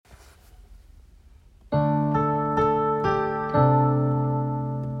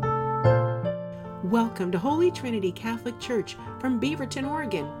Welcome to Holy Trinity Catholic Church from Beaverton,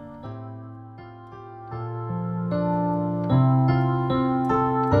 Oregon.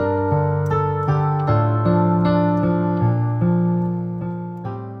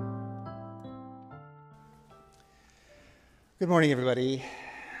 Good morning, everybody.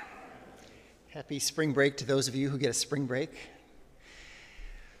 Happy spring break to those of you who get a spring break.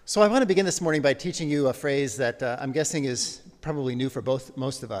 So I want to begin this morning by teaching you a phrase that I'm guessing is probably new for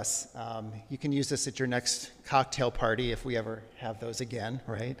most of us. You can use this at your next cocktail party if we ever have those again,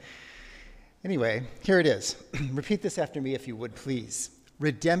 right? Anyway, here it is. Repeat this after me if you would, please.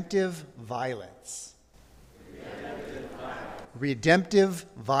 Redemptive violence. Redemptive violence. Redemptive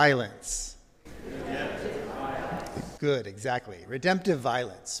violence. Redemptive violence. Good, exactly. Redemptive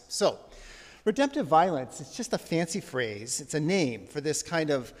violence. So, redemptive violence, it's just a fancy phrase. It's a name for this kind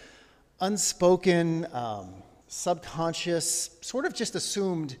of unspoken, subconscious, sort of just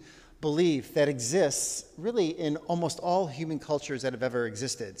assumed belief that exists really in almost all human cultures that have ever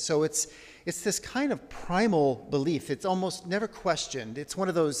existed. So it's this kind of primal belief. It's almost never questioned. It's one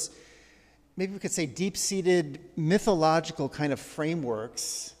of those, maybe we could say, deep-seated mythological kind of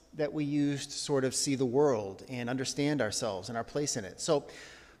frameworks that we use to sort of see the world and understand ourselves and our place in it. So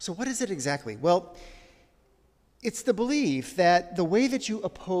what is it exactly? Well, it's the belief that the way that you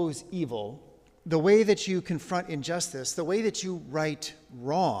oppose evil, the way that you confront injustice, the way that you right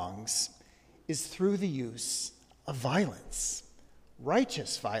wrongs is through the use of violence,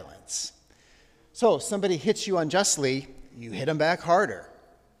 righteous violence. So somebody hits you unjustly, you hit them back harder.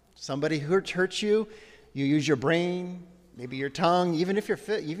 Somebody hurts you, you use your brain, maybe your tongue, even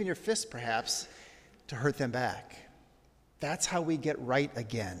your fist perhaps, to hurt them back. That's how we get right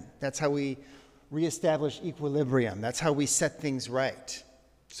again. That's how we reestablish equilibrium. That's how we set things right.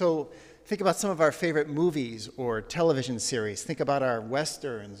 So think about some of our favorite movies or television series. Think about our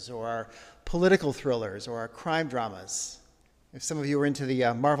westerns or our political thrillers or our crime dramas. If some of you are into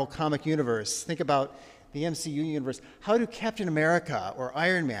the Marvel comic universe, think about the MCU universe. How do Captain America or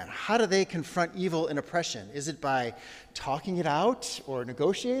Iron Man, how do they confront evil and oppression? Is it by talking it out or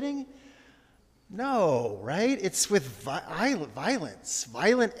negotiating? No, right? It's with violence,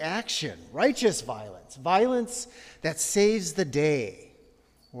 violent action, righteous violence, violence that saves the day,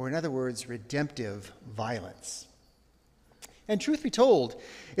 or in other words, redemptive violence. And truth be told,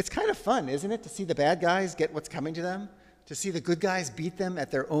 it's kind of fun, isn't it, to see the bad guys get what's coming to them, to see the good guys beat them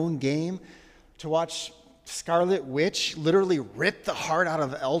at their own game, to watch Scarlet Witch literally rip the heart out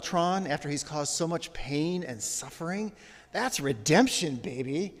of Ultron after he's caused so much pain and suffering. That's redemption,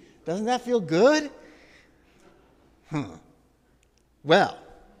 baby. Doesn't that feel good? Well,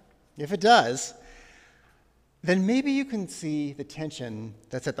 if it does, then maybe you can see the tension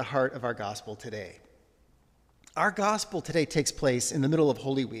that's at the heart of our gospel today. Our gospel today takes place in the middle of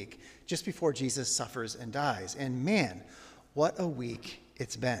Holy Week, just before Jesus suffers and dies. And man, what a week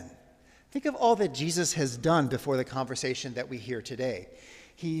it's been. Think of all that Jesus has done before the conversation that we hear today.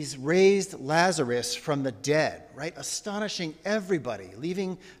 He's raised Lazarus from the dead, right? Astonishing everybody,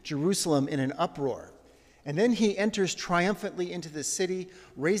 leaving Jerusalem in an uproar. And then he enters triumphantly into the city,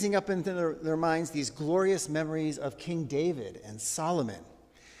 raising up into their minds these glorious memories of King David and Solomon.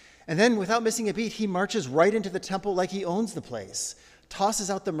 And then, without missing a beat, he marches right into the temple like he owns the place,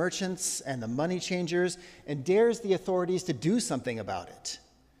 tosses out the merchants and the money changers, and dares the authorities to do something about it.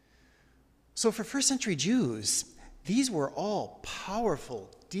 So for first century Jews, these were all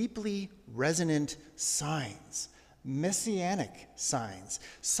powerful, deeply resonant signs, messianic signs,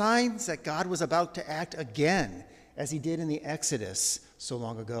 signs that God was about to act again as he did in the Exodus so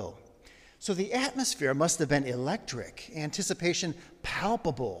long ago. So the atmosphere must have been electric, anticipation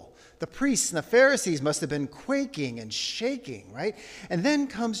palpable. The priests and the Pharisees must have been quaking and shaking, right? And then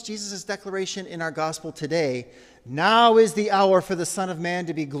comes Jesus' declaration in our gospel today, "Now is the hour for the Son of Man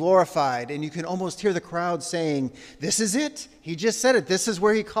to be glorified." And you can almost hear the crowd saying, "This is it. He just said it. This is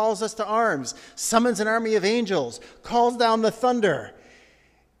where he calls us to arms, summons an army of angels, calls down the thunder."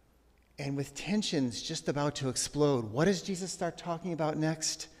 And with tensions just about to explode, what does Jesus start talking about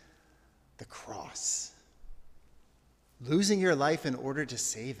next? The cross. Losing your life in order to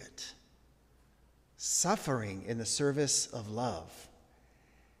save it. Suffering in the service of love.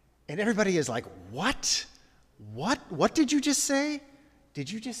 And everybody is like, "What? What did you just say?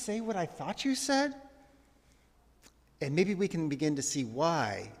 Did you just say what I thought you said?" And maybe we can begin to see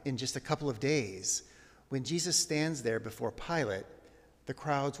why in just a couple of days, when Jesus stands there before Pilate, the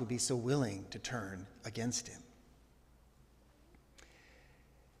crowds will be so willing to turn against him.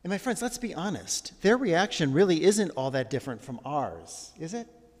 And my friends, let's be honest. Their reaction really isn't all that different from ours, is it?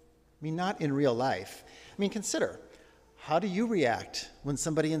 I mean, not in real life. I mean, consider, how do you react when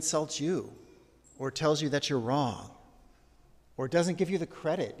somebody insults you? or tells you that you're wrong, or doesn't give you the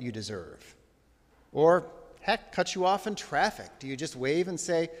credit you deserve, or heck, cuts you off in traffic? Do you just wave and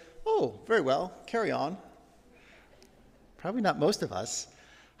say, "Oh, very well, carry on"? Probably not most of us.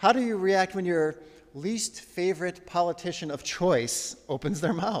 How do you react when your least favorite politician of choice opens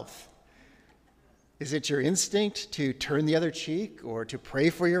their mouth? Is it your instinct to turn the other cheek, or to pray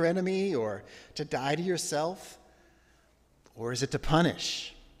for your enemy, or to die to yourself? Or is it to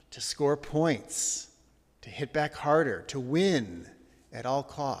punish, to score points, to hit back harder, to win at all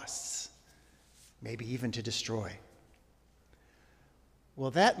costs, maybe even to destroy?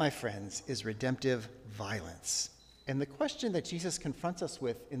 Well, that, my friends, is redemptive violence. And the question that Jesus confronts us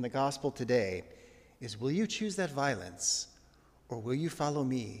with in the gospel today is, will you choose that violence, or will you follow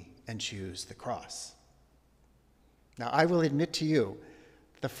me and choose the cross? Now, I will admit to you,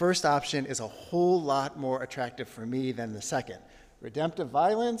 the first option is a whole lot more attractive for me than the second. Redemptive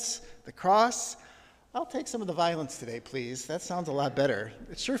violence, the cross. I'll take some of the violence today, please. That sounds a lot better.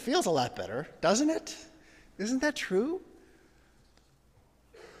 It sure feels a lot better, doesn't it? Isn't that true?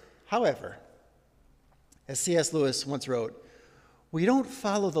 However, as C.S. Lewis once wrote, we don't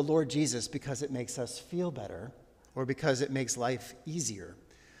follow the Lord Jesus because it makes us feel better or because it makes life easier.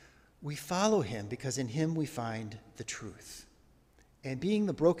 We follow him because in him we find the truth. And being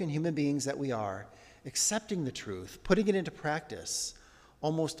the broken human beings that we are, accepting the truth, putting it into practice,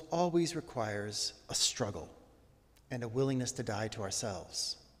 almost always requires a struggle and a willingness to die to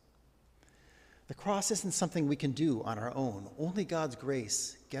ourselves. The cross isn't something we can do on our own. Only God's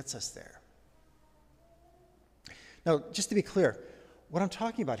grace gets us there. Now, just to be clear, what I'm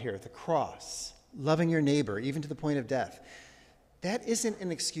talking about here, the cross, loving your neighbor, even to the point of death, that isn't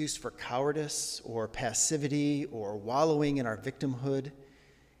an excuse for cowardice or passivity or wallowing in our victimhood.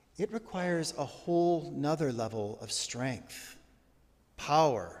 It requires a whole nother level of strength,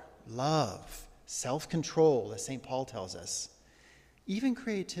 power, love, self-control, as St. Paul tells us, even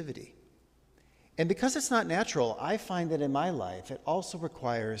creativity. And because it's not natural, I find that in my life it also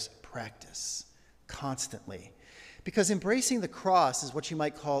requires practice, constantly. Because embracing the cross is what you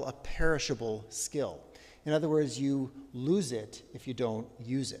might call a perishable skill. In other words, you lose it if you don't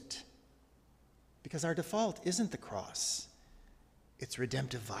use it. Because our default isn't the cross, it's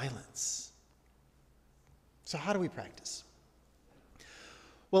redemptive violence. So how do we practice?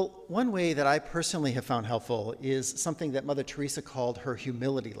 Well, one way that I personally have found helpful is something that Mother Teresa called her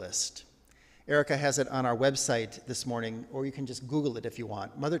humility list. Erica has it on our website this morning, or you can just Google it if you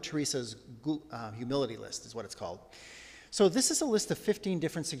want. Mother Teresa's humility list is what it's called. So this is a list of 15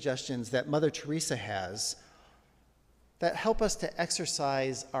 different suggestions that Mother Teresa has that help us to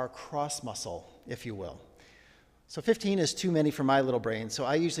exercise our cross muscle, if you will. So 15 is too many for my little brain, so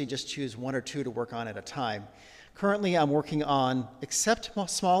I usually just choose one or two to work on at a time. Currently, I'm working on accept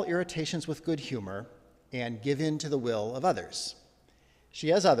small irritations with good humor and give in to the will of others. She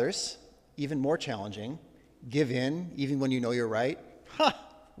has others. Even more challenging, give in even when you know you're right. Ha!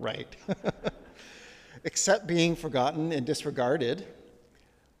 Right. Accept being forgotten and disregarded.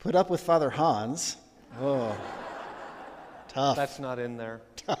 Put up with Father Hans. Oh, tough. That's not in there.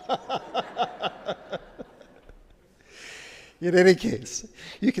 In any case,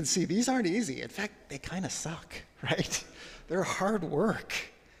 you can see these aren't easy. In fact, they kind of suck, right? They're hard work,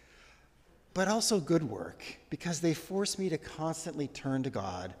 but also good work because they force me to constantly turn to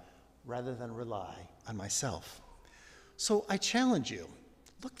God rather than rely on myself. So I challenge you,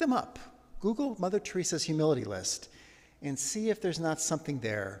 look them up. Google Mother Teresa's humility list and see if there's not something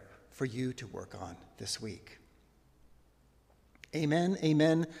there for you to work on this week. Amen,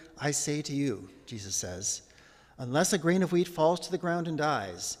 amen, I say to you, Jesus says, unless a grain of wheat falls to the ground and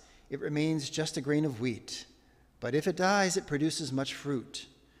dies, it remains just a grain of wheat. But if it dies, it produces much fruit.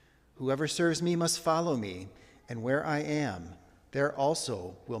 Whoever serves me must follow me, and where I am, there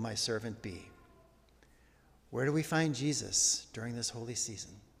also will my servant be. Where do we find Jesus during this holy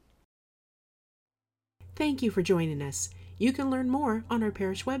season? Thank you for joining us. You can learn more on our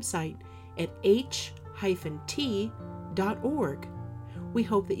parish website at h-t.org. We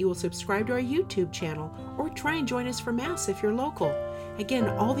hope that you will subscribe to our YouTube channel or try and join us for Mass if you're local. Again,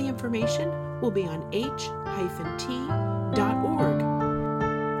 all the information will be on h-t.org.